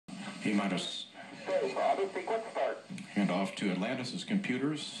T-minus. Okay, auto sequence start. Handoff to Atlantis'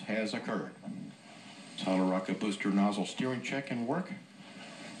 computers has occurred. Solid rocket booster nozzle steering check and work.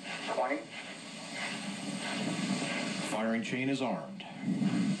 20. Firing chain is armed.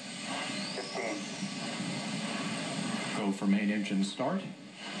 15. Go for main engine start.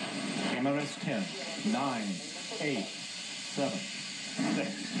 T-minus 10, 9, 8, 7, 6,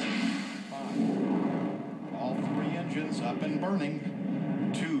 5. All three engines up and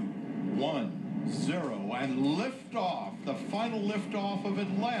burning. 2, 1, 0, and liftoff. The final liftoff of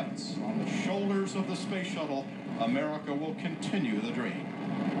Atlantis on the shoulders of the space shuttle. America will continue the dream.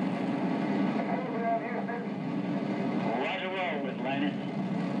 Roger, roll, Atlantis.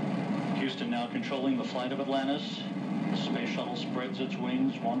 Houston now controlling the flight of Atlantis. The space shuttle spreads its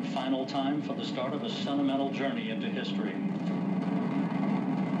wings one final time for the start of a sentimental journey into history.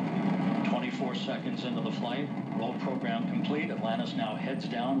 24 seconds into the flight, roll program complete. Atlantis now heads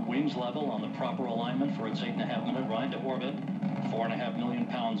down, wings level on the proper alignment for its 8.5-minute ride to orbit. 4.5 million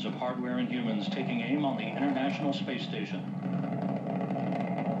pounds of hardware and humans taking aim on the International Space Station.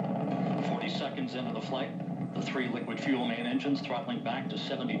 40 seconds into the flight, the three liquid fuel main engines throttling back to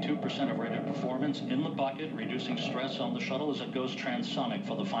 72% of rated performance in the bucket, reducing stress on the shuttle as it goes transonic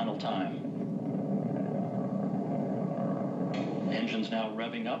for the final time. Engines now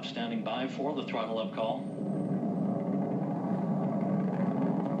revving up, standing by for the throttle up call.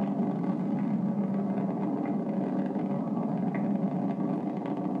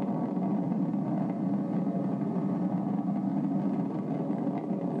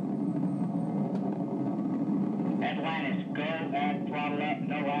 Atlantis, go at throttle up,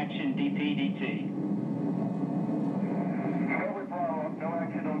 no action, DPDT. Go with throttle up, no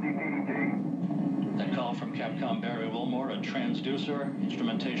action on DPDT. That call from Capcom Barry Wilmore, a transducer,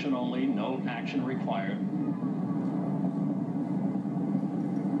 instrumentation only, no action required.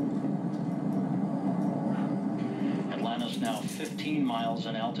 Atlantis now 15 miles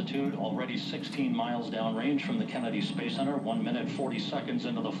in altitude, already 16 miles downrange from the Kennedy Space Center, 1 minute 40 seconds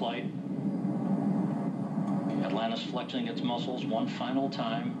into the flight. Atlantis flexing its muscles one final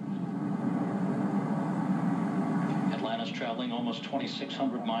time. Atlantis traveling almost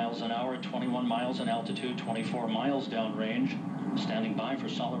 2,600 miles an hour, 21 miles in altitude, 24 miles downrange, standing by for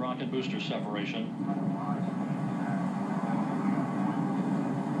solid rocket booster separation.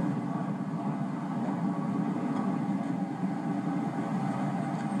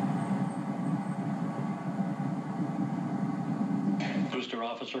 Booster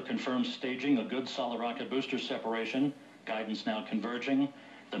officer confirms staging a good solid rocket booster separation. Guidance now converging.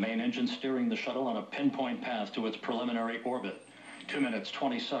 The main engine steering the shuttle on a pinpoint path to its preliminary orbit. 2 minutes,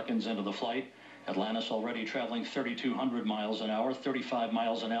 20 seconds into the flight. Atlantis already traveling 3,200 miles an hour, 35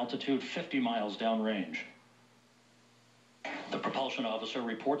 miles in altitude, 50 miles downrange. The propulsion officer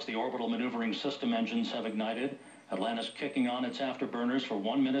reports the orbital maneuvering system engines have ignited. Atlantis kicking on its afterburners for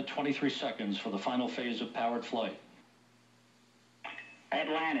 1 minute, 23 seconds for the final phase of powered flight.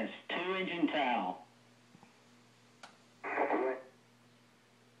 Atlantis, 2 engine towel.